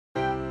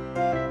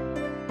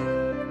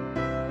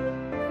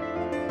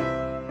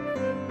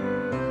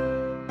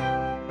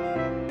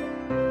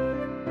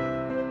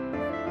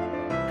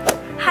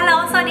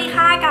วัสดี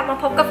ค่ะกลับมา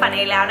พบกับฝัน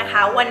อีกแล้วนะค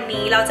ะวัน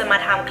นี้เราจะมา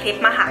ทำคลิป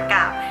มหาก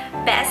าพย์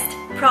Best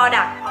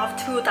Product of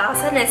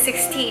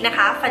 2016 นะค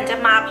ะฝันจะ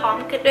มาพร้อม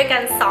ด้วยกั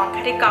น2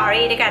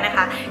 category ด้วยกันนะค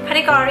ะ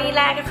category แ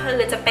รกก็คือ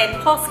จะเป็น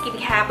พวก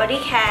Skincare Body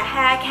Care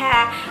Hair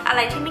Care อะไร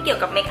ที่ไม่เกี่ยว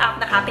กับเมคอัพ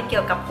นะคะเป็นเกี่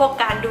ยวกับพวก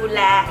การดูแ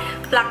ล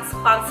ปลั๊ก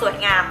ความสวย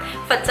งาม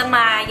ฝันจะม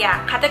าอย่าง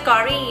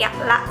category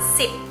ละ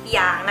10 อ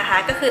ย่างนะคะ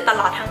ก็คือต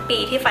ลอดทั้งปี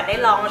ที่ฝันได้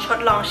ทด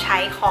ลองใช้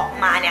ของ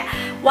มาเนี่ย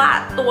ว่า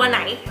ตัวไห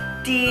น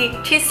ดี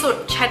ที่สุด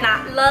ชนะ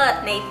เลิศ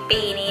ใน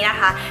ปีนี้นะ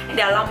คะเ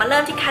ดี๋ยวเรามาเริ่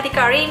มที่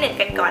category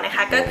 1 กันก่อนนะค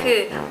ะก็คือ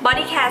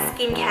body care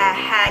skin care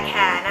hair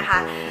care นะคะ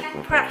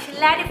product ชิ้น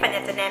แรกที่ฝันอย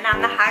ากจะแนะน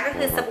ำนะคะก็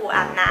คือสบู่อ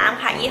าบน้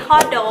ำค่ะยี่ห้อ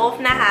Dove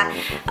นะคะ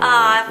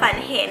ฝัน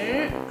เห็น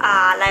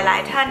หลา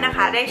ยๆท่านนะค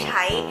ะได้ใ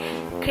ช้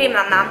ครีม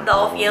อาบน้ำ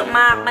Dove เยอะม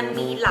ากมัน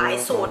มีหลาย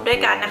สูตรด้วย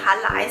กันนะคะ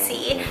หลายสี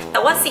แต่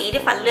ว่าสี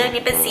ที่ฝันเลือก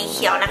นี้เป็นสีเ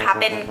ขียวนะคะ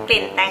เป็นก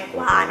ลิ่นแตงก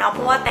วาเนาะเพ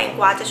ราะว่าแตงก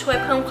วาจะช่วย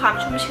เพิ่มความ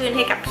ชุ่มชื้นใ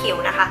ห้กับผิว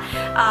นะคะ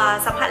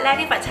สัมผัสแรก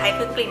ที่ฝันใช้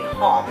คือกลิ่นห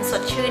อมส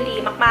ดชื่นดี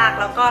มากๆ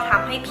แล้วก็ท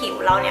ำให้ผิว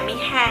เราเนี่ยไม่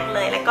แห้งเล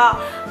ยแล้วก็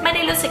ไม่ไ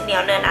ด้รู้สึกเหนีย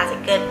วเนินอาจจะ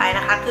เกินไปน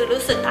ะคะคือ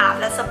รู้สึกอาบ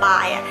และสบา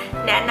ย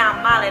แนะน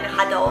ำมากเลยนะค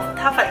ะ Dove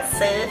ถ้าฝัน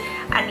ซื้อ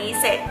อันนี้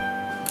เสร็จ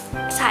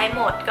ใช้ห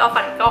มดก็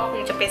ฝันก็ค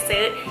งจะไป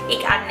ซื้ออี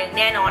กอันหนึ่ง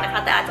แน่นอนนะค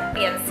ะแต่อาจจะเป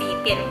ลี่ยนสี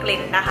เปลี่ยนกลิ่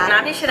นนะคะน้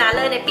ำที่ชนะเ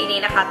ลิศในปีนี้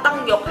นะคะต้อง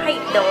ยกให้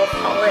Dove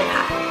เขาเลย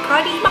ค่ะเพรา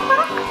ะดีมา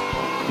ก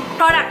ๆ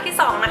Product ที่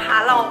2นะคะ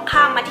เรา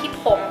ข้ามมาที่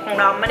ผมของ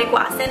เรามาดีก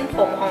ว่าเส้นผ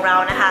มของเรา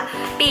นะคะ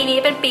ปีนี้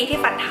เป็นปีที่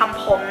ฝันท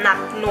ำผมหนัก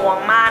หน่วง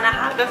มากนะค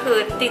ะก็คือ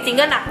จริงๆ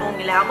ก็หนักหน่วงอ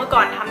ยู่แล้วเมื่อก่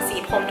อนทำสี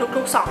ผม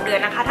ทุกๆ2 เดือ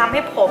นนะคะทำใ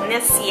ห้ผมเนี่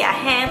ยเสีย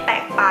แห้งแต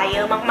กปลายเย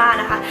อะมาก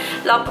ๆนะคะ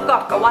แล้วประกอ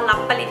บกับว่ารับ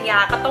ปริญญา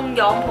ก็ต้อง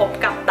ย้อมผม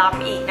กับด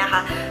ำอีกนะค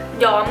ะ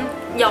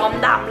ย้อม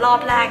ดำรอ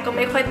บแรกก็ไ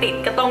ม่ค่อยติด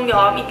ก็ต้อง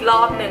ย้อมอีกร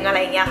อบหนึ่งอะไร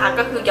เงี้ยค่ะ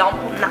ก็คือย้อม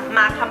ผมหนักม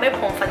ากทำให้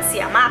ผมฝันเสี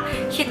ยมาก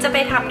คิดจะไป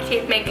ทำทรี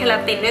ทเมนต์เครา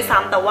ตินด้วยซ้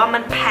ำแต่ว่ามั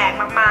นแพง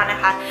มากๆนะ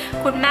คะ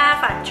คุณแม่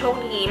ฝันโชค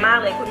ดีมาก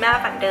เลยคุณแม่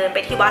ฝันเดินไป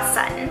ที่วัด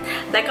สัน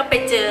แล้วก็ไป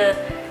เจอ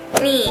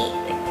นี่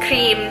ค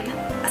รีม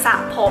สระ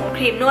ผมค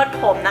รีมนวด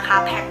ผมนะคะ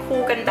แพ็ค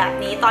คู่กันแบบ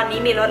นี้ตอนนี้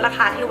มีลดราค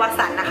าที่วัด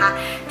สันนะคะ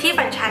ที่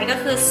ฝันใช้ก็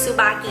คือซู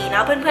บากิเนา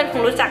ะเพื่อนๆค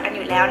งรู้จักกันอ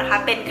ยู่แล้วนะคะ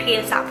เป็นครี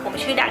มสระผม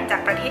ชื่อดังจา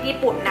กประเทศญี่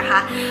ปุ่นนะคะ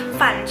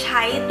ฝันใ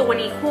ช้ตัว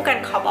นี้คู่กัน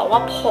ขอบอกว่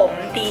าผม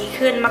ดี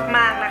ขึ้นม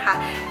ากๆนะคะ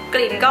ก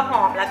ลิ่นก็ห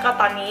อมแล้วก็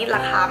ตอนนี้ร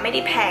าคาไม่ได้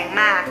แพง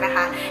มากนะค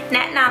ะแน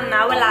ะนำน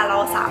ะเวลาเรา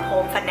สระผ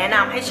มฝันแนะน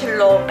ำให้ชโ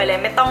ลมไปเลย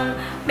ไม่ต้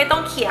อ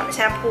งเขี่ยแช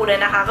มพูเลย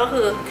นะคะก็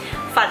คือ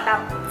ฝันแบ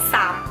บ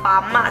3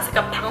 ปั๊ม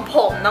กับทั้งผ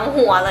มทั้ง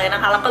หัวเลยน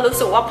ะคะแล้วก็รู้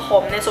สึกว่าผ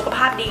มในสุขภ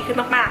าพดีขึ้น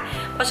มาก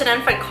ๆเพราะฉะนั้น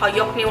ฝันขอ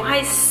ยกนิ้วให้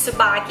ซู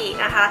บากิ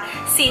นะคะ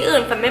สีอื่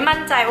นฝันไม่มั่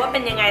นใจว่าเป็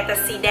นยังไงแต่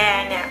สีแด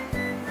งเนี่ย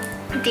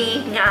ดี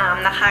งาม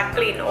นะคะก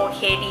ลิ่นโอเค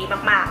ดี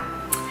มากๆ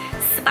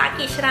สปาร์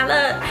กิชนะเ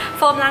ลิศโ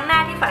ฟมล้างหน้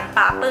าที่ฝันป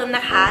ราบปลื้มน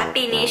ะคะ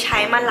ปีนี้ใช้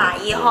มาหลาย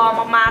ยี่ห้อ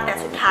มากๆแต่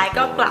สุดท้าย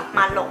ก็กลับม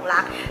าหลง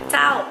รักเ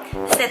จ้า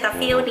เซตา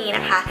ฟิลนี้น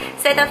ะคะ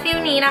เซตาฟิล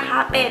นี้นะคะ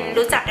เป็น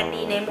รู้จักกัน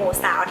ดีในหมู่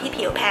สาวที่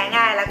ผิวแพ้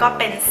ง่ายแล้วก็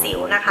เป็นสิว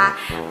นะคะ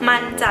มั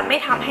นจะไม่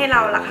ทำให้เร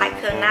าระคายเ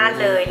คืองหน้า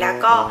เลยแล้ว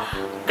ก็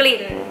กลิ่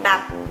นแบบ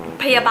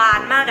พยาบาล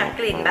มาก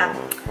กลิ่นแบบ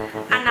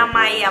อนา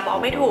มัยบอก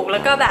ไม่ถูกแล้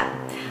วก็แบบ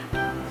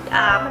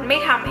มันไม่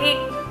ทำให้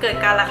เกิด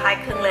การระคาย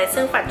เคืองเลย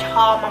ซึ่งฝันช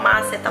อบมาก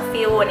ๆเซตา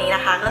ฟิลวันนี้น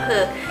ะคะก็คื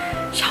อ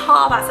ชอ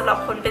บสำหรับ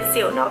คนเป็น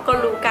สิวเนาะก็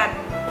รู้กัน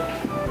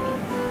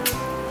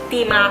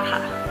ดีมากค่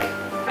ะ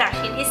จาก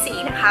ชิ้นที่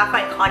4นะคะฝั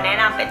นขอแนะ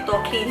นำเป็นตัว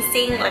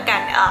cleansing และกั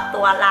น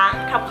ตัวล้าง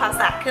ทำความส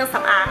ะอาดเครื่องส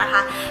ำอางนะค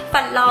ะ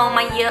ฝันลองม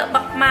าเยอะ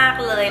มาก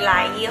ๆเลยหลา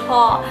ยยี่ห้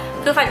อ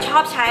คือฝันชอ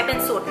บใช้เป็น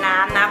สูตรน้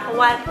ำนะเพราะ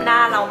ว่าหน้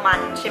าเรามั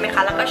นใช่ไหมค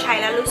ะแล้วก็ใช้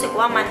แล้วรู้สึก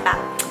ว่ามันแบบ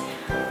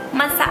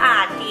มันสะอา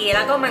ดดีแ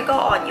ล้วก็มันก็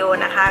อ่อนโยน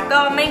นะคะก็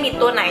ไม่มี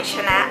ตัวไหนช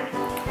นะ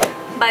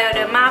ไบโอเ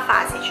ดอร์มาฝา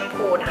สีชม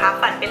พูนะคะ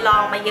ฝันไปลอ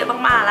งมาเยอะ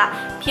มากๆแล้ว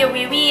เพียว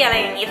วิวีอะไร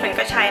อย่างนี้ฝัน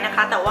ก็ใช้นะค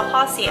ะแต่ว่าข้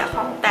อเสียข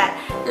องแต่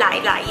หล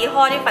ายยี่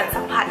ห้อที่ฝัน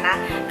สัมผัสนะ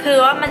คือ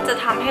ว่ามันจะ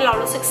ทำให้เรา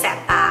รู้สึกแสบ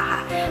ตาค่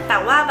ะแต่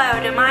ว่าไบโอ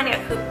เดอร์มาเนี่ย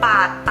คือป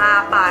าดตา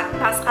ปาด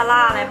มาสคาร่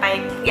าอะไรไป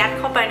ยัด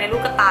เข้าไปในลู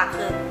กตา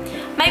คือ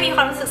ไม่มีคว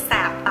ามรู้สึกแส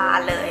บตา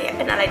เลยเ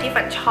ป็นอะไรที่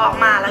ฝันชอบ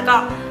มากแล้วก็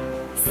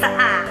สะ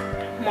อาด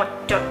หมด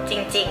จดจ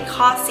ริงๆ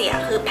ข้อเสีย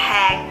คือแพ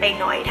งไป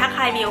หน่อยถ้าใค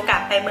รมีโอกา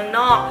สไปเมืองน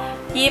อก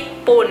ญี่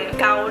ปุ่น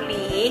เกาห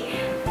ลี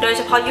โดยเ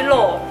ฉพาะยุโร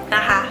ปน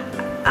ะคะ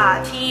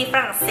ที่ฝ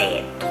รั่งเศ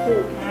สถู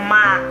กม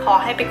ากขอ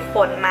ให้ไปข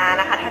นมา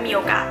นะคะถ้ามีโอ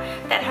กาส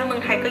แต่ถ้าเมือ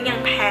งไทยก็ยัง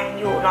แพง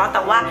อยู่เนาะแ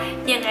ต่ว่า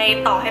ยังไง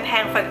ต่อให้แพ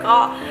งฝันก็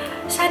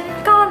ฉัน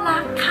ก็รั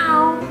กเข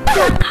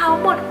า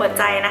หมดหัวใ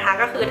จนะคะ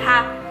ก็คือ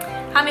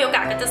ถ้ามีโอก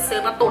าสก็จะซื้อ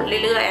มาตุน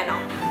เรื่อยๆเนา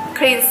ะ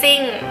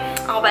cleansing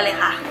เอาไปเลย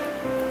ค่ะ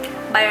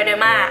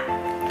Bioderma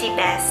the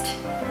best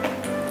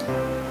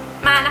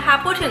มานะคะ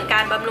พูดถึงกา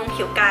รบำรุง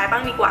ผิวกายบ้า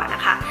งดีกว่าน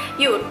ะคะ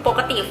อยู่ปก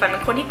ติฝันเป็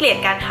นคนที่เกลียด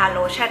การทาโล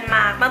ชั่นม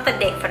ากตั้งแต่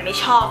เด็กฝันไม่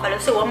ชอบฝัน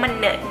รู้สึกว่ามัน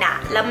เหนอะหนะ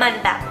แล้วมัน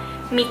แบบ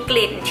มีก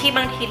ลิ่นที่บ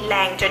างทีแร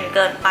งจนเ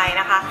กินไป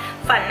นะคะ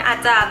ฝันอาจ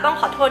จะต้อง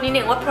ขอโทษนิด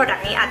นึงว่า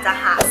Product นี้อาจจะ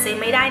หาซื้อ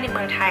ไม่ได้ในเ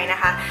มืองไทยนะ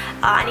คะ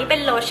อันนี้เป็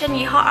นโลชั่น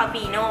ยี่ห้อ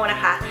Aveeno นะ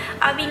คะ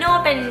Aveeno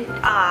เป็น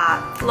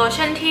โล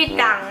ชั่นที่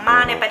ดังมา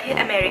กในประเทศ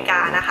อเมริกา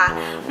นะคะ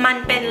มัน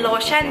เป็นโล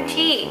ชั่น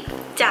ที่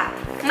จะ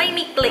ไม่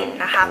มีกลิ่น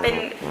นะคะเป็น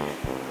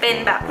เป็น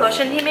แบบโล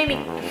ชั่นที่ไม่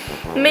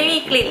มี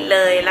กลิ่นเล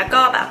ยแล้ว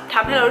ก็แบบท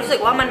ำให้เรารู้สึก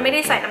ว่ามันไม่ไ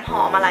ด้ใส่น้ำห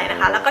อมอะไรนะ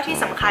คะแล้วก็ที่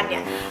สำคัญเนี่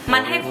ยมั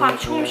นให้ความ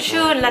ชุ่ม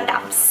ชื่นระดั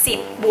บ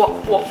10บว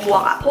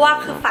กอ่ะเพราะว่า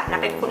คือฝันน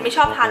ะเป็นคนไม่ช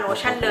อบทาโล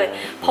ชั่นเลย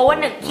เพราะว่า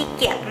1ขี้เ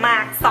กียจมา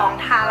ก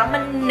2ทาแล้วมั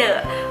นเหนอ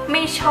ะไ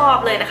ม่ชอบ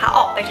เลยนะคะอ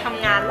อกไปท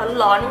ำงาน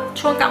ร้อนๆ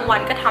ช่วงกลางวั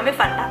นก็ทำให้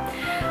ฝันแบบ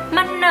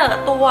มันเหนอ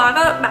ะตัว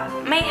ก็แบบ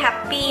ไม่แฮป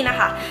ปี้นะ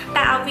คะแ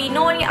ต่อาวีโ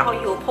น่นี่เอา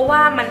อยู่เพราะว่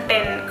ามันเป็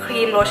นค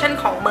รีมโลชั่น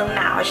ของเมืองห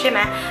นาวใช่ไหม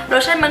โล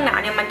ชั่นเมืองหนาว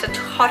เนี่ยมันจะ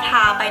พอท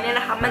าไปเนี่ย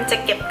นะคะมันจะ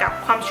เก็บกับ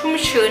ความชุ่ม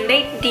ชื้นได้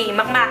ดี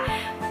มาก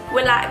ๆเ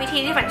วลาวิธี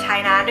ที่ฝันใช้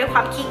นะด้วยคว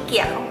ามขี้เกี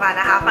ยจของฝัน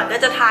นะคะฝันก็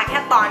จะทาแค่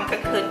ตอนกลา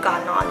งคืนก่อน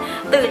นอน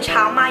ตื่นเช้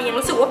ามายัง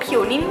รู้สึกว่าผิ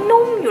วนี่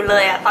นุ่มอยู่เล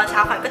ยอะตอนเช้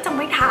าฝันก็จะไ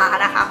ม่ทา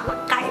นะคะหัว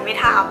ไก่ไม่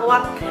ทาเพราะว่า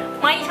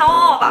ไม่ช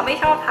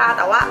อบทาแ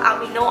ต่ว่าอา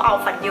วีโน่เอา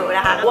ฝันอยู่น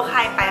ะคะว่าใคร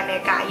ไปอเม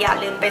ริกาอย่า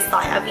ลืมไปส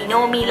อยอาวีโ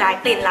น่มีหลาย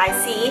กลิ่นหลาย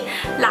สี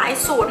หลาย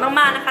สูตรม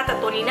ากๆนะคะแต่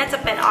ตัวนี้น่าจะ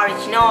เป็นออริ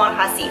จินอลนะ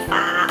คะสี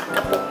ฟ้ากร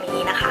ะปุกนี้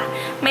นะคะ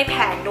ไม่แพ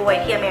งด้วย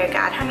ที่อเมริก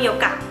าถ้ามีโอ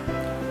กาส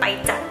ไป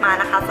จัดมา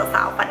นะคะส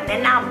าวๆฝันแน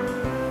ะนำ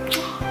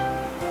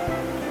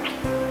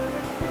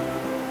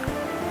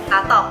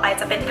ต่อไป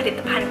จะเป็นผลิต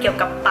ภัณฑ์เกี่ยว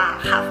กับปาก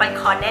ค่ะฟัน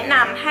ขอแนะน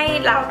ำให้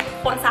เรา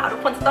คนสาวทุ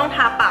กคนจะต้องท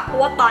าปากเพรา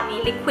ะว่าตอนนี้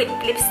ลิควิด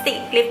ลิปสติก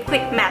ลิควิ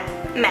ดแมท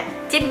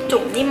จิ้ม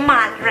จุ่มนี่ม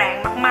าแรง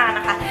มากๆน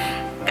ะคะ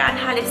การ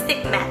ทาลิปสติก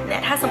แมทเนี่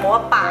ยถ้าสมมติ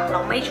ว่าปากเร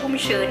าไม่ชุ่ม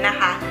ชื้นนะ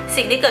คะ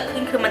สิ่งที่เกิดขึ้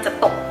นคือมันจะ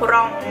ตก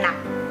ร่องหนัก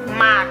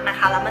มากนะค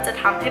ะแล้วมันจะ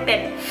ทำให้เป็น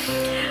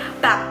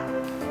แบบ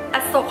อ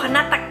โศกน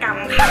าฏกรรม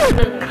ครั้งห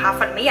นึ่งนะคะ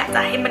ฟันไม่อยากจ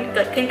ะให้มันเ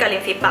กิดขึ้นกับริ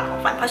มฝีปากของ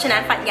ฟันเพราะฉะนั้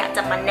นฟันอยากจ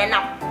ะมาแนะน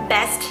ำ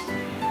best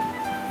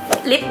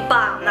ลิปบ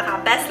าล์มนะคะ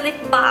best lip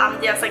balm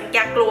อ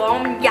ย่ากลัวว่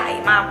ามันใหญ่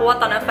มากเพราะว่า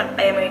ตอนนั้นฝันไป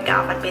อเมริกา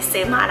ฝันไป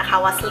ซื้อมานะคะ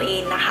วัสลี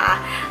นนะคะ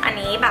อัน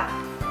นี้แบบ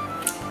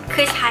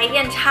คือใช้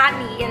ยันชาติ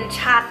นี้ยัน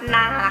ชาติห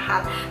น้านะคะ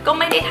ก็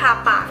ไม่ได้ทา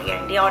ปากอย่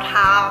างเดียวท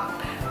า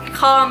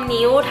ข้อ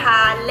นิ้วทา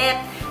เล็บ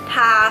ท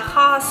า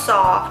ข้อศ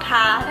อกท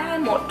าได้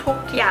หมดทุก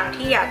อย่าง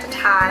ที่อยากจะ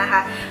ทานะค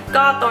ะ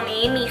ก็ตัว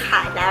นี้มีข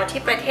ายแล้ว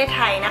ที่ประเทศไ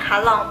ทยนะคะ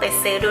ลองไป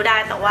ซื้อดูได้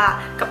แต่ว่า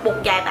กระปุก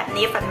ใหญ่แบบ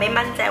นี้ฝันไม่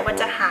มั่นใจว่า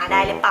จะหาได้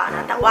หรือเปล่าน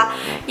ะแต่ว่า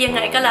ยังไง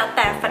ก็แล้วแ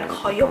ต่ฝันข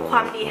อยกคว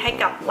ามดีให้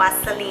กับวั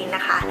สลีนน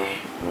ะคะ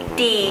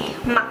ดี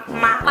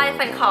มากๆไป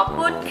ฝันขอ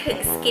พูดถึง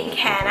สกินแ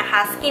คร์นะคะ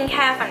สกินแค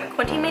ร์ฝันเป็นค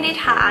นที่ไม่ได้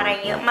ทาอะไร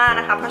เยอะมาก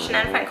นะคะเพราะฉะ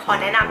นั้นฝันขอ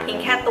แนะนำเพียง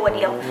แค่ตัวเ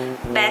ดียว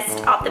best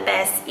of the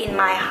best in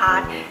my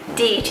heart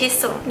ดีที่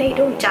สุดในด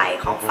วงใจ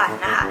ของฝัน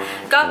นะคะ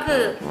ก็คื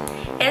อ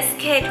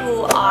SK2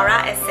 Aura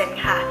Essence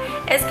ค่ะ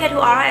SK2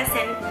 Aura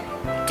Essence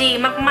ดี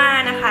มาก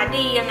ๆนะคะ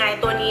ดียังไง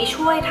ตัวนี้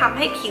ช่วยทำใ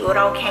ห้ผิวเ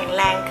ราแข็งแ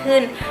รงขึ้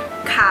น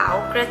ขาว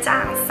กระจ่า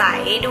งใส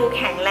ดูแ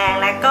ข็งแรง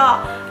และก็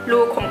รู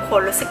ขุมข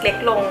นรู้สึกเล็ก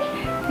ลง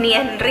เนีย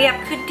นเรียบ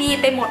คือดี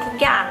ไปหมดทุก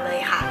อย่างเลย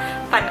ค่ะ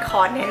ฝันข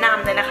อแนะน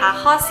ำเลยนะคะ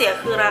ข้อเสีย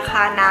คือราค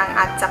านางอ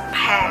าจจะแพ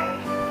ง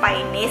ไป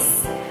นิด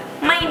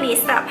ไม่นิด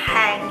แต่แพ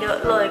งเยอะ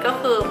เลยก็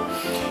คือ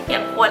อย่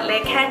างขวดเล็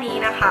กแค่นี้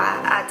นะคะ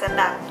อาจจะแ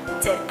บบ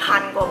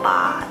7,000 กว่าบ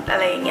าทอะ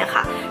ไรอย่างเงี้ย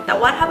ค่ะแต่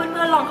ว่าถ้าเ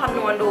พื่อนๆลองคำน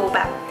วณดูแบ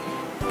บ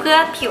เพื่อ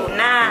ผิว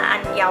หน้าอั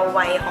นเยาว์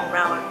วัยของเ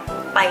รา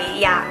ไป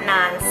ยาวน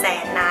านแส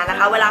นนานนะ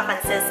คะเวลาฝัน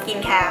ซื้อสกิน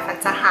แคร์ฝัน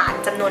จะหาร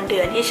จำนวนเดื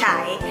อนที่ใช้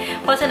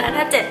เพราะฉะนั้น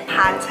ถ้า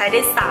 7,000 ใช้ไ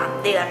ด้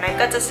3 เดือนมัน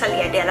ก็จะเฉ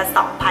ลี่ยเดือนละ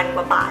 2,000 ก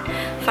ว่าบาท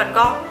ฝัน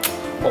ก็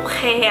โอเค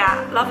อะ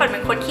แล้วฝันเป็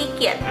นคนขี้เ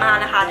กียจมาก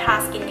นะคะทา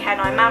สกินแคร์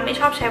น้อยมากไม่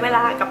ชอบใช้เวล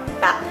ากับ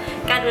แบบ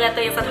การดูแลตั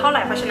วเองสักเท่าไห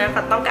ร่เพราะฉะนั้น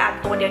ฝันต้องการ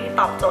ตัวเดียวที่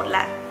ตอบโจทย์แล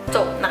ะจ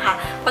บนะคะ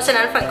เพราะฉะ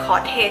นั้นฝันขอ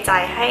เทใจ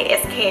ให้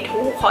SK2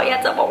 ขออยา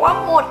กจะบอกว่า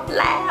หมด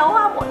แ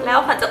ล้ว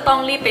ฝันจะต้อง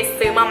รีบไป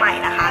ซื้อมาใหม่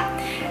นะคะ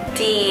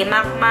ดี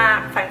มาก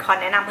ๆฝันขอ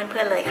แนะนำเ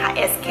พื่อนๆเลยค่ะ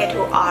SK2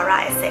 Aura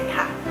Essence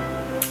ค่ะ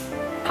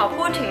ขอ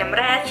พูดถึงน้ำแ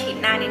ร่ฉีด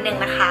หน้านิดนึง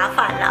นะคะ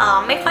ฝัน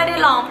ไม่ค่อยได้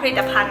ลองผลิ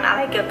ตภัณฑ์อะไร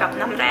เกี่ยวกับ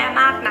น้ำแร่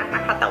มากนักน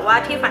ะคะแต่ว่า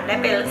ที่ฝันได้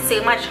ไปซื้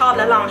อมาชอบแ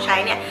ละลองใช้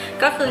เนี่ย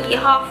ก็คือยี่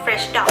ห้อ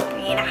Fresh Dog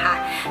นี้นะคะ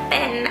เ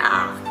ป็น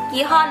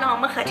ยี่ห้อน้อง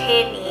มะเขือเท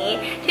ศนี้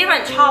ที่ฝั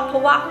นชอบเพรา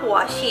ะว่าหัว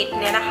ฉีด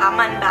เนี่ยนะคะ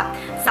มันแบบ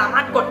สามา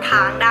รถกด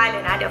ค้างได้เล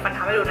ยนะเดี๋ยวฝันท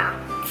ำให้ดูนะ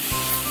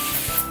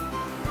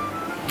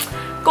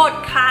กด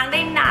ค้างได้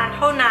นานเ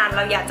ท่านานเร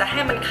าอยากจะให้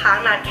มันค้าง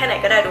นานแค่ไหน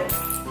ก็ได้ดู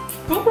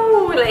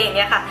อะไรอย่างเ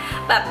งี้ยค่ะ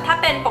แบบถ้า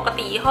เป็นปก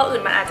ติยี่ห้ออื่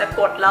นมันอาจจะ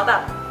กดแล้วแบ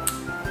บ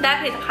ได้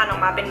ผลิตภัณฑ์ออ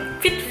กมาเป็น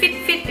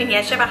ฟิตอย่างเงี้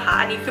ยใช่ไหมคะ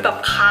อันนี้คือแบบ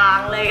ค้าง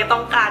เลยก็ต้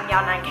องการยา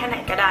วนานแค่ไหน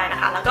ก็ได้นะ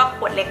คะแล้วก็ข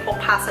วดเล็กพก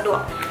พาสะดวก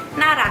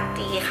น่ารัก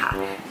ดีค่ะ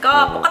ก็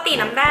ปกติ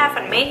น้ำแร่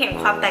ฝันไม่เห็น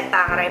ความแตกต่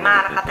างอะไรมาก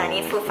นะคะแต่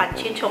นี่คือฝัน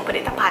ชื่นชมผ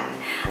ลิตภัณฑ์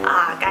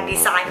การดี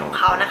ไซน์ของเ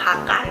ขานะคะ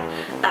การ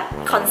แบบ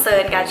คอนเซิ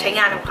ร์นการใช้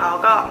งานของเขา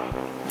ก็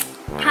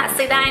หา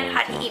ซื้อได้นะค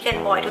ะที่ Eat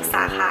and Boy ทุกส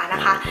าขาน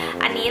ะคะ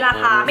อันนี้รา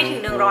คาไม่ถึ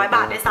ง100 บ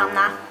าทด้วยซ้ำ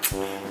นะ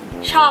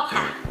ชอบ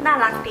ค่ะน่า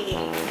รักดี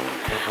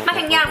มา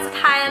ถึงอย่างสุด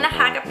ท้ายแล้วนะค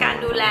ะกับการ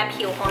ดูแล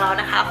ผิวของเรา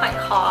นะคะฝัน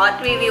ขอ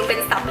รีวิวเป็น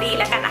สำลี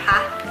แล้วกันนะคะ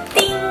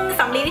ติ้ง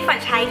สำลีที่ฝัน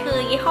ใช้คือ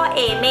ยี่ห้อเ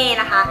อเม่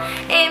นะคะ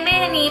เอเม่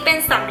นี้เป็น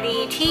สำลี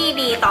ที่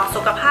ดีต่อ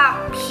สุขภาพ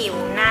ผิว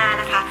หน้า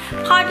นะคะ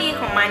ข้อดี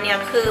ของมันเนี่ย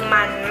คือ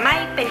มันไม่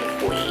เป็น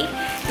ขุย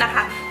นะค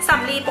ะส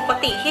ำลีปก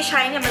ติที่ใช้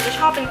เนี่ยมันจะช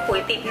อบเป็นขุย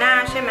ติดหน้า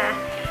ใช่ไหม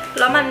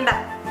แล้วมันแบบ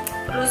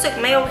รู้สึก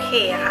ไม่โอเค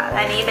ค่ะแล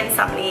ะนี้เป็นส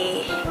ำลี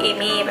เอ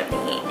เม่แบบ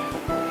นี้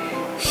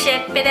เช็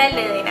ดไปได้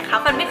เลยนะคะ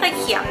ฟันไม่เคย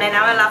เขียมเลยน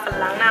ะเวลาฟัน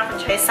ล้างหน้าฟัน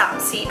ใช้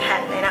 3-4 แผ่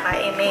นเลยนะคะ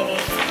เอเม่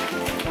นี่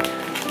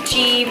G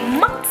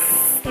Max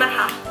นะค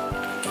ะ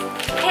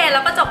โอเคแล้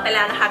วก็จบไปแ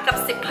ล้วนะคะกับ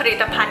10ผลิ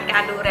ตภัณฑ์กา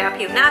รดูแล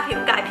ผิวหน้าผิว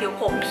กายผิว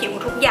ผมผิว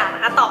ทุกอย่างน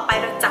ะคะต่อไป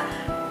เราจะ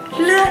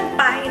เลื่อน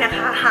ไปนะค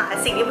ะหา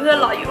สิ่งที่เพื่อน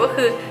รออยู่ก็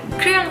คือ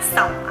เครื่องส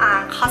ำอา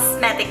งคอส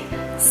เมติก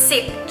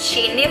10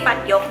 ชิ้นที่ฟัน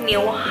ยก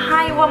นิ้วใ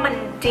ห้ว่ามัน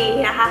ดี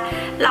นะคะ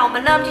เรามา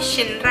เริ่มที่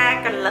ชิ้นแรก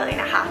กันเลย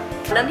นะคะ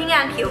เริ่มที่ง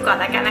านผิวก่อน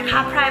แล้วกันนะคะ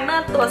ไพรเมอ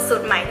ร์ตัวสู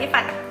ตรใหม่ที่ฟั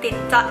น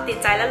ติด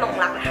ใจและหลง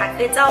รักนะคะ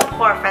คือเจ้า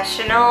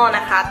Professional น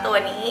ะคะตัว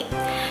นี้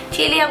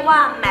ที่เรียกว่า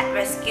Matte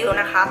Rescue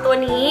นะคะตัว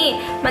นี้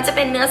มันจะเ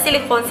ป็นเนื้อซิ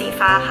ลิโคนสี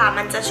ฟ้าค่ะ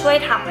มันจะช่วย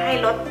ทำให้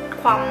ลด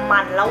ความมั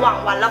นระหว่าง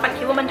วันแล้วฟัน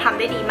คิดว่ามันทำ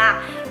ได้ดีมาก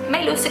ไม่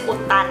รู้สึกอุด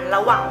ตันร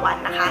ะหว่างวัน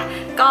นะคะ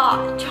ก็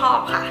ชอบ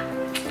ค่ะ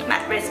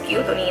Matte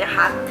Rescue ตัวนี้นะค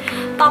ะ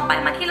ต่อไป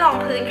มาที่รอง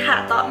พื้นค่ะ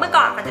เมื่อ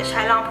ก่อนมันจะใช้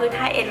รองพื้น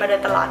High End มาโด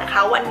ยตลอดนะค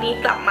ะวันนี้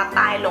กลับมาต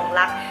ายหลง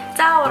รัก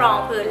เจ้ารอง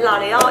พื้น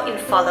L'Oreal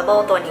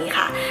Infallible ตัวนี้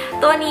ค่ะ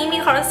ตัวนี้มี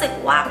ความรู้สึก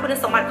ว่าคุณ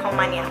สมบัติของ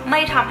มันเนี่ยไม่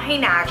ทำให้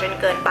หนาจน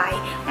เกินไป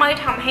ไม่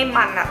ทำให้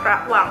มันระ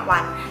หว่างวั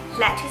น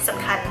และที่ส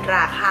ำคัญร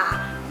าคา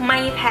ไม่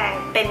แพง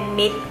เป็น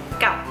มิตร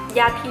กับญ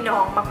าติพี่น้อ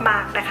งมา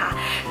กๆนะคะ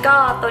ก็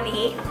ตัว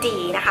นี้ดี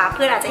นะคะเ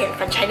พื่อนอาจจะเห็น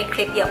ฟันใช้ในค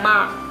ลิปเยอะม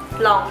าก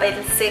ลองไป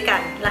ซื้อกั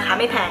นราคา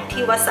ไม่แพง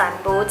ที่วัสัน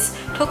บูธ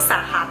ทุกสา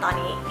ขาตอน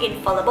นี้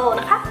Infallible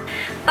นะคะ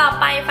ต่อ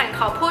ไปฝันข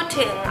อพูด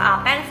ถึง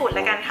แป้งฝุ่นแ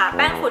ล้วกันค่ะแ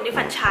ป้งฝุ่นที่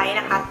ฝันใช้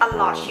นะคะต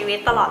ลอดชีวิต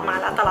ตลอดมา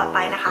และตลอดไป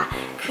นะคะ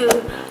คือ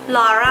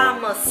Laura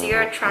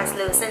Mercier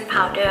Translucent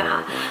Powder ค่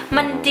ะ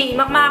มันดี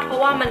มากๆเพรา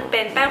ะว่ามันเ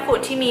ป็นแป้งฝุ่น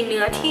ที่มีเ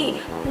นื้อที่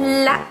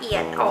ละเอีย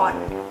ดอ่อน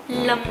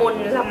ละมุน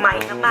ละไม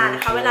มากๆน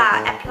ะคะเวลา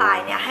แอพพลาย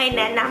เนี่ยให้แ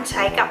นะนำใ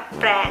ช้กับ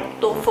แปรง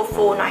ตัว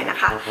ฟูๆหน่อยนะ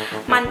คะ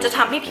มันจะท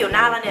ำให้ผิวห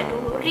น้าเราเนี่ยดู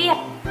เรียบ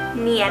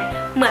เนียน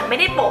เหมือนไม่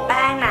ได้โปะแ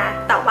ป้งนะ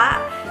แต่ว่า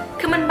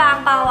คือมันบาง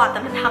เบาอ่ะแต่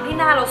มันทำให้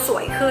หน้าเราส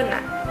วยขึ้นอ่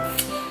ะ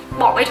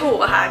บอกไม่ถูก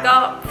อะค่ะก็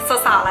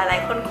สาวๆหลาย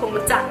ๆคนคง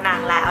รู้จักนา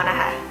งแล้วนะ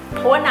คะเพ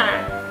ราะว่านาง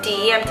ดี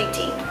จ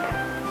ริง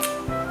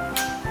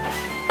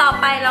ๆต่อ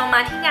ไปเราม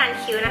าที่งาน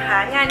คิ้วนะคะ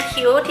งาน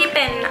คิ้วที่เ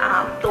ป็น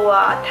ตัว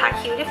ทา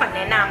คิ้วที่ฝันแ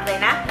นะนำเลย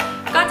นะ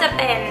ก็จะเ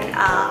ป็น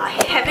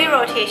heavy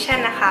rotation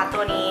นะคะตั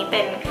วนี้เ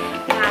ป็น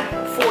งาน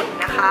ฝุ่น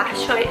นะคะ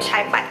ช่วยใช้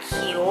ปัด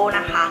คิ้ว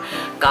นะคะ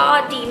ก็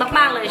ดีม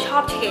ากๆเลยชอ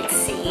บเฉด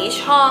สี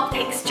ชอบ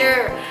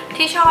texture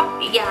ที่ชอบ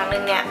อีกอย่างห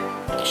นึ่งเนี่ย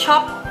ชอ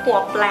บหัว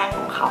แปรงข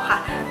องเขาค่ะ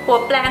หัว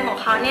แปรงของ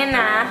เขาเนี่ย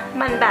นะ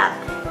มันแบบ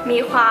มี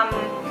ความ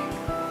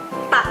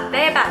ตัดไ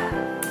ด้แบบ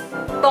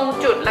ตรง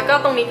จุดแล้วก็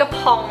ตรงนี้ก็พ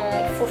อง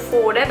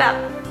ฟูๆได้แบบ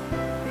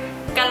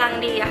กำลัง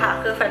ดีอะค่ะ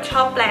คือฝันช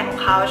อบแปรงของ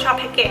เขาชอบ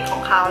แพ็กเกจขอ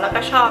งเขาแล้ว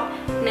ก็ชอบ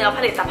เนื้อผ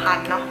ลิตภัณ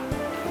ฑ์เนาะ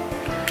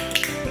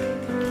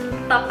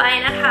ต่อไป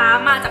นะคะ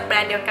มาจากแบร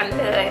นด์เดียวกัน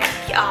เลย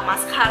มั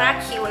สคาร่า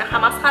คิ้วนะคะ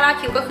มัสคาร่า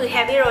คิ้วก็คือ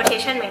heavy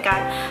rotation เหมือนกัน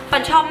ฝั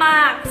นชอบม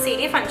ากสี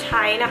ที่ฝันใ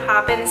ช้นะคะ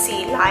เป็นสี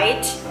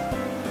light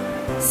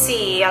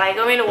สีอะไร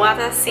ก็ไม่รู้ว่า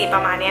จะสีปร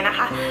ะมาณนี้นะค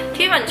ะ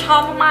ที่ฝันชอ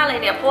บมากๆเลย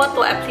เนี่ยเพราะว่า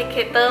ตัวแอปพลิเค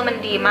เตอร์มัน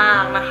ดีมา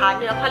กนะคะ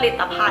เนื้อผลิ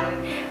ตภัณฑ์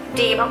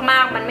ดีมา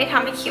กๆมันไม่ท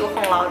ำให้คิ้วข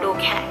องเราดู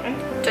แข็ง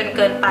จนเ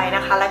กินไปน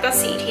ะคะแล้วก็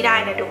สีที่ได้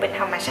เนี่ยดูเป็น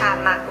ธรรมชาติ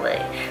มากเลย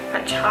ฝั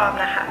นชอบ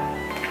นะคะ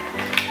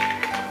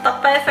ต่อ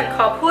ไปฝันข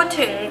อพูด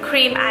ถึงค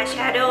รีมอายแช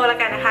โดว์แล้ว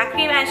กันนะคะค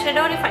รีมอายแชโด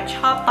ว์ที่ฝันช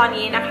อบตอน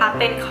นี้นะคะ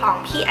เป็นของ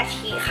พี่อา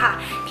ชีค่ะ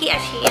พี่อา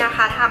ชีนะค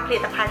ะทำผลิ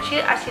ตภัณฑ์ชื่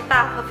ออาชิตา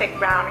Perfect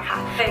Brown นะคะ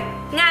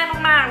ง่าย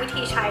มากๆวิ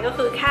ธีใช้ก็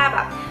คือแค่แบ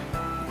บ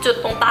จุด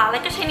ตรงตาแล้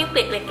วก็ใช้นิ้วเก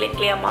ลี่ยเก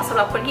ลี่ยเหมาะสำห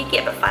รับคนที่เกลี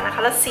ยดแบบฟันนะค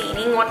ะแล้วสี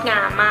นี่งดง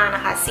ามมากน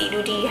ะคะสีดู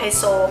ดีไฮ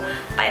โซ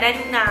ไปได้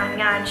ทุกง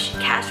าน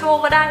แคชชวล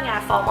ก็ได้งา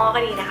นฟอร์มอลก็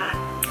ดีนะคะ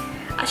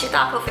อาชิต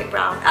า Perfect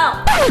Brown อ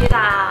าชิต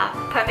า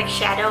Perfect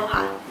Shadow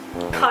ค่ะ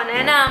ขอแน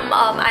ะน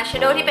ำอายแช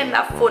โดว์ที่เป็นแบ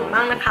บฝุ่นบ้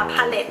างนะคะพ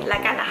าเลตแล้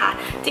วกันนะคะ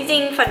จริ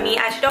งๆฝันมี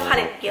อายแชโดว์พาเ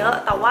ลตเยอะ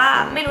แต่ว่า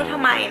ไม่รู้ทำ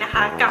ไมนะค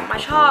ะกลับมา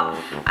ชอบ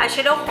อายแช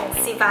โดว์ของ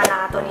ซิวานา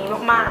ตัวนี้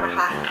มากๆนะค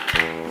ะ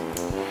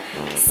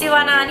ซิว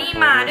านานี่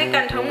มาด้วยกั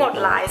นทั้งหมด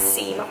หลาย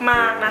สีม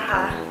ากๆนะค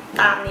ะ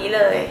ตามนี้เ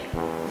ลย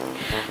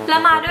แล้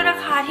วมาด้วยรา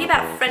คาที่แบ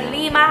บเฟรน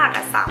ลี่มากอ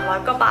ะ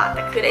300 กว่าบาทแ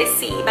ต่คือได้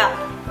สีแบบ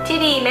ที่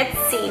ดีเม็ด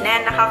สีแน่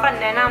นนะคะฝัน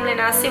แนะนำเลย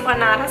นะซิวา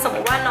นาถ้าสมม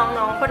ติว่า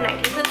น้องๆคนไหน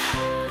ที่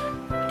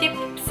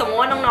สมม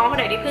ติว่าน้องๆคน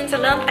ไหนที่เพิ่งจะ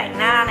เริ่มแต่ง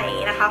หน้าอะไรอย่าง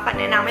นี้นะคะฝัน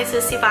แนะนำให้ซื้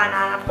อซิวาน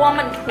าเพราะว่า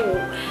มันถูก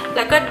แ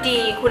ล้วก็ดี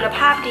คุณภ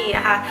าพดีน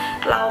ะคะ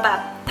เราแบบ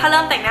ถ้าเ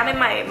ริ่มแต่งหน้า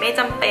ใหม่ๆไม่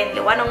จำเป็นห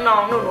รือว่าน้อ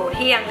งๆหนูๆ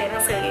ที่ยังเรียนห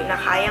นังสืออยู่น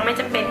ะคะยังไม่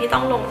จำเป็นที่ต้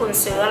องลงทุน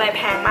ซื้ออะไรแ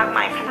พงมากม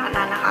ายขนาด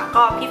นั้นนะคะ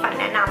ก็พี่ฝัน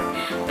แนะน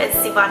ำเป็น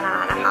ซิวานา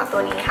นะคะตั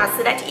วนี้ค่ะ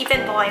ซื้อได้ที่อีเว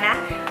นต์บอยนะ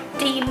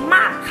ดีม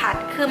ากค่ะ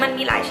คือมัน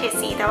มีหลายเฉด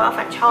สีแต่ว่า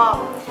ฝันชอบ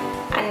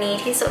อันนี้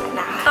ที่สุด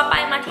นะคะต่อไป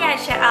มาที่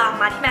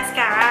มาที่มาสค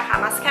าร่าค่ะ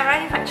มาสคาร่า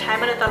ที่ฝันใช้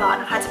มาโดยตลอด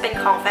นะคะจะเป็น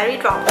ของ Fairy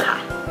Drop ค่ะ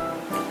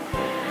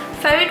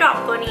Fairy Drop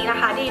ตัวนี้นะ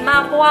คะดีมา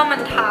กเพราะว่ามั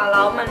นทาแ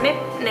ล้วมันไม่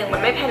มั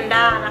นไม่แพน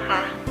ด้านะค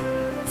ะ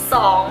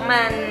2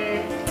มัน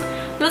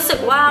รู้สึก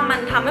ว่ามัน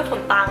ทำให้ข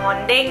นตางอน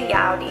เด้งย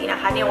าวดีนะ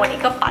คะเนี่ยวันนี้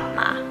ก็ปัด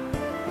มา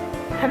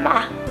เห็นไหม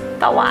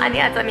แต่ว่าอัน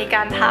นี้อาจจะมีก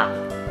ารทา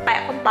แปะ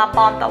ขนตาป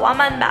ลอมแต่ว่า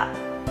มันแบบ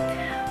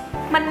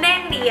มันเด้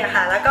งดีอะ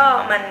ค่ะแล้วก็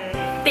มัน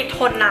ติดท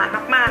นนาน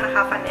มากๆนะค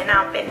ะฝันแนะน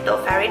ำเป็นตัว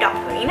Fairy Drop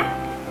ตัวนี้นะ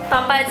ต่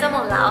อไปจะหม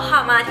ดแล้วค่ะ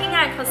มาที่ง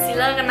านคอนซีล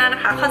เลอร์กันน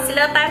ะคะคอนซีลเล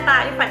อร์ใต้ตา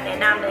ที่ฝันแนะ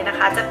นำเลยนะค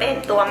ะจะเป็น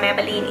ตัว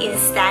Maybelline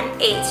Instant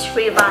Age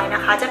Revive น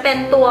ะคะจะเป็น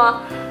ตัว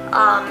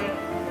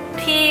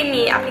ที่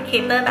มีแอปพลิเค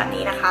เตอร์แบบ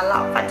นี้นะคะเรา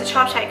ฝันจะช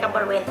อบใช้กับบ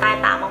ริเวณใต้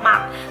ตามาก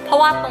ๆเพราะ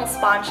ว่าตรงส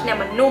ปอนจ์เนี่ย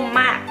มันนุ่ม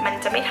มากมัน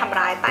จะไม่ทำ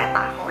ร้ายใต้ต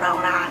าของเรา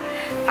นะคะ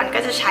ฝันก็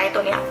จะใช้ตั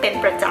วนี้เป็น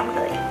ประจำเ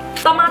ลย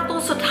ต่อมาตัว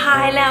สุดท้า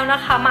ยแล้วน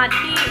ะคะมา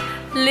ที่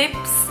ลิป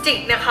สติก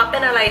นะคะเป็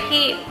นอะไร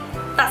ที่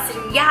ตัดสิ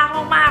นยาก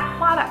มากๆเพรา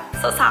ะว่าแบบ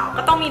สาวๆ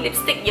ก็ต้องมีลิป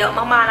สติกเยอะม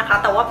ากๆนะคะ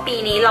แต่ว่าปี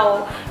นี้เรา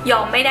ยอ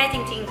มไม่ได้จ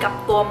ริงๆกับ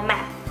ตัวแม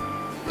ตต์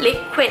ลิ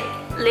ควิด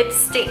ลิป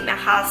สติกน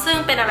ะคะซึ่ง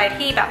เป็นอะไร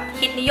ที่แบบ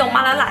ฮิตนิยมม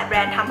ากและหลายแบร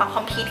นด์ทำมาค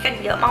อมพีทกัน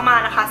เยอะมาก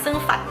ๆนะคะซึ่ง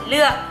ฝันเ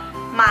ลือก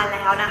มาแ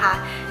ล้วนะคะ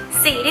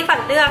สีที่ฝั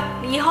นเลือก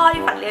ยี่ห้อ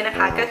ที่ฝันเลือกนะ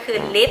คะก็คือ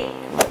ลิป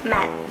แม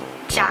ตต์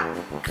จาก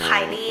ไค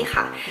ลี่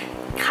ค่ะ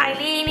ไค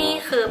ลี่นี่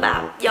คือแบ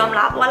บยอม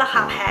รับว่าราค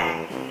าแพง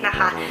นะค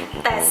ะ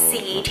แต่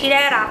สีที่ไ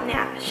ด้รับเนี่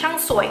ยช่าง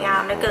สวยงา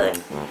มเหลือเกิน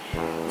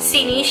สี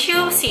นี้ชื่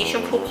อสีช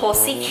มพูโพ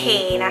ซี่เค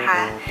นะคะ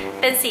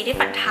เป็นสีที่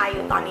ฝันทาอ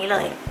ยู่ตอนนี้เล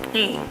ย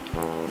นี่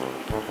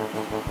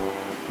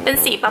เป็น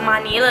สีประมาณ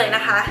นี้เลยน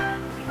ะคะ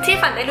ที่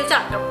ฝันได้รู้จั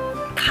กกับ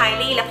ไค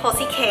ลี่และโพ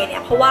ซี่เคเนี่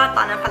ยเพราะว่าต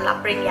อนนั้นฝันรับ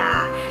ปริญญา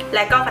แล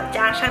ะก็ฝัน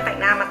จ้างช่างแต่ง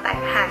หน้ามาแต่ง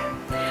ให้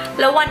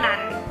แล้ววันนั้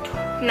น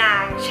นา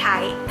งใช้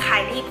ไค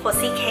ลี่โพ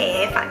ซี่เคใ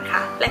ห้ฝันค่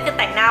ะและคือแ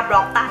ต่งหน้าบล็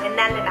อกตาแ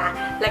น่นๆเลยนะ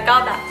แล้วก็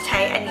แบบใช้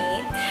อันนี้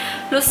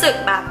รู้สึก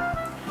แบบ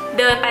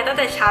เดินไปตั้งแ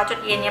ต่เช้าจน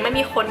เย็นยังไม่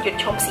มีคนหยุด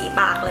ชมสี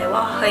ปากเลย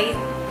ว่าเฮ้ย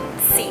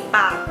สีป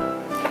าก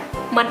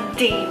มัน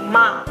ดีม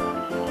าก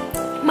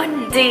มัน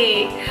ดี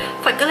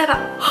ฝันก็เลยแบ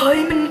บเฮ้ย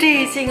มันดี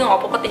จริงเหรอ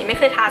ปกติไม่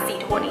เคยทาสี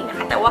โทนนี้นะค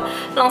ะแต่ว่า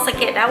ลองสัง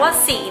เกตได้ว่า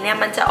สีเนี่ย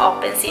มันจะออก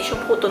เป็นสีชม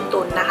พู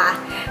ตุ่นๆนะคะ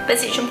เป็น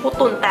สีชมพู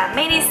ตุ่นแต่ไ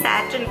ม่ได้แซ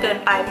ดจนเกิน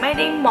ไปไม่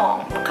ได้หมอง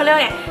เขาเรียกว่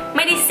าไงไ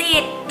ม่ได้ซี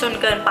ดจน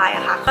เกินไปอ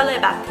ะค่ะก็เลย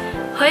แบบ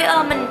เฮ้ย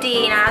มันดี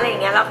นะอะไร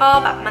เงี้ยแล้วก็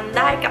แบบมันไ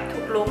ด้กับทุ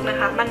กลุคนะ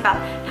คะมันแบบ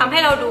ทำให้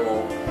เราดู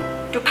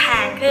แพ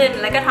งขึ้น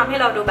แล้วก็ทำให้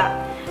เราดูแบบ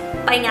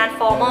ไปงานฟ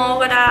อร์มอล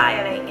ก็ได้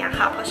อะไรอย่างเงี้ย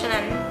ค่ะเพราะฉะ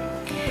นั้น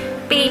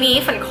ปีนี้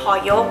ฝันขอ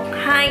ยก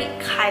ให้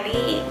ไค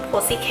ลี่โพ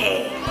ซี่เค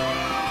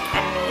อั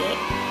นนี้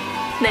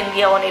หนึ่งเ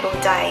ดียวในดวง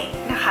ใจ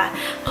นะคะ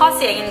ข้อเ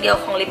สียอย่างเดียว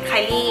ของลิปไค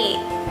ลี่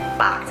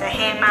ปากจะแ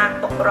ห้งมาก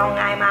ตกร่อง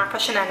ง่ายมากเพรา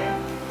ะฉะนั้น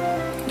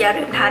อย่า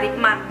ลืมทาลิป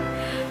มัน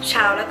เ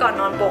ช้าและก่อน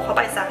นอนโบกเข้าไ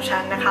ป3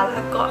 ชั้นนะคะแ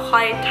ล้วก็ค่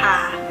อยทา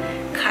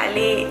ไค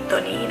ลี่ตั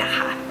วนี้นะค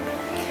ะ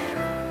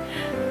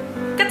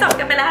ก็จบ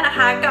กันไปแล้วนะ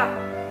คะกับ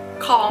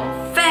ของ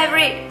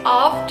Favorite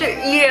of the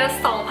Year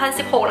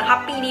 2016 นะคะ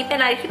ปีนี้เป็น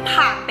อะไรที่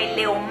ผ่านไปเ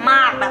ร็วม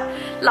ากแบบ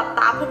หลับต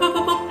าปุ๊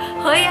บ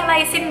เฮ้ยอะไร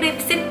สิ้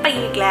นปี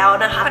อีกแล้ว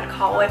นะคะข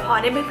ออวยพร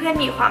ให้เพื่อน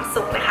ๆมีความ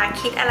สุขนะคะ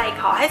คิดอะไร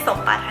ขอให้สม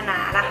ปรารถนา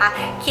นะคะ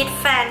คิด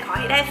แฟนขอ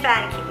ให้ได้แฟ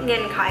นคิดเงิ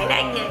นขอให้ได้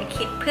เงิน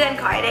คิดเพื่อน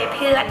ขอให้ได้เ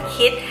พื่อน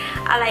คิด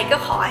อะไรก็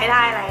ขอให้ไ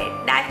ด้อะไร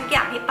ได้ทุกอ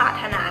ย่างที่ปราร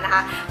ถนานะค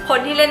ะคน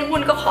ที่เล่นหุ้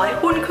นก็ขอให้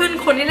หุ้นขึ้น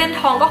คนที่เล่น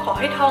ทองก็ขอ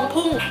ให้ทอง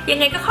พุ่งยัง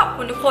ไงก็ขอบ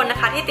คุณทุกคนนะ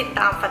คะที่ติดต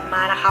ามฝันม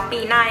านะคะปี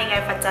หน้ายังไง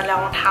ฝันจะล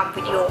องทำ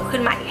วิดีโอขึ้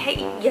นมาให้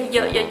อีกเ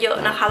ยอะ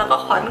ๆนะคะแล้วก็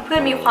ขอให้เพื่อ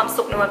นๆมีความ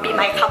สุขในวันปีให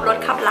ม่ขับรถ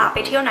ขับลาไป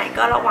เที่ยวไหน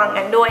ก็ระวัง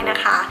กันด้วยนะ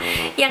คะ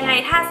ยังไง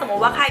ถ้าสมม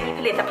ติว่าใครมี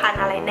ผลิตภัณฑ์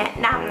อะไรแนะ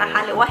นำนะคะ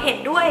หรือว่าเห็น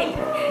ด้วย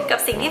กับ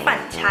สิ่งที่ฝัน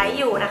ใช้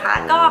อยู่นะคะ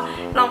ก็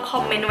ลองคอ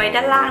มเมนต์ไว้ด้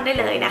านล่างได้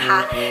เลยนะคะ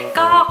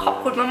ก็ขอบ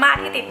คุณมาก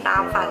ๆที่ติดตา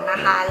มฝันนะ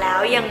คะแล้ว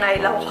ยังไง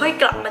เราค่อย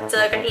กลับมาเจ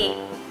อกันอีก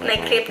ใน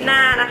คลิปหน้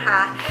านะคะ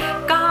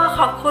ก็ข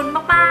อบคุณ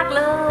มากๆเ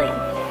ลย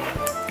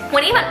วั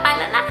นนี้ฝันไป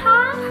แล้วนะคะ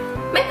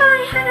บ๊ายบา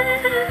ยค่ะ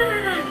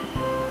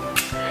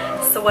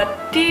สวัส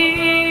ดี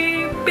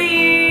ปี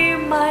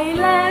ใหม่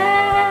แล้ว